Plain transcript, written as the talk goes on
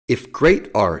If great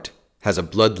art has a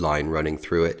bloodline running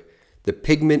through it, the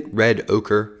pigment red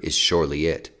ochre is surely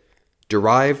it.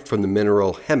 Derived from the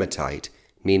mineral hematite,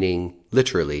 meaning,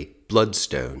 literally,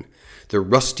 bloodstone, the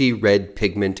rusty red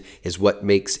pigment is what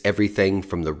makes everything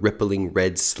from the rippling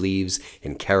red sleeves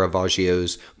in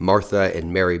Caravaggio's Martha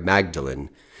and Mary Magdalene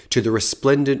to the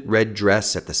resplendent red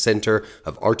dress at the center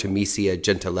of Artemisia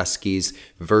Gentileschi's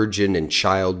Virgin and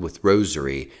Child with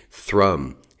Rosary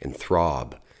thrum and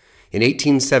throb. In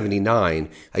 1879,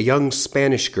 a young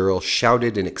Spanish girl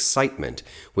shouted in excitement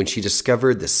when she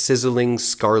discovered the sizzling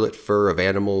scarlet fur of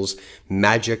animals,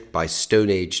 magicked by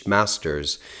stone-aged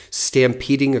masters,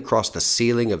 stampeding across the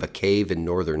ceiling of a cave in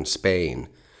northern Spain.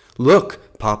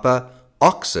 "Look, Papa,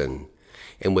 oxen!"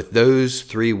 And with those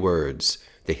 3 words,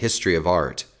 the history of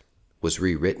art was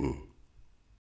rewritten.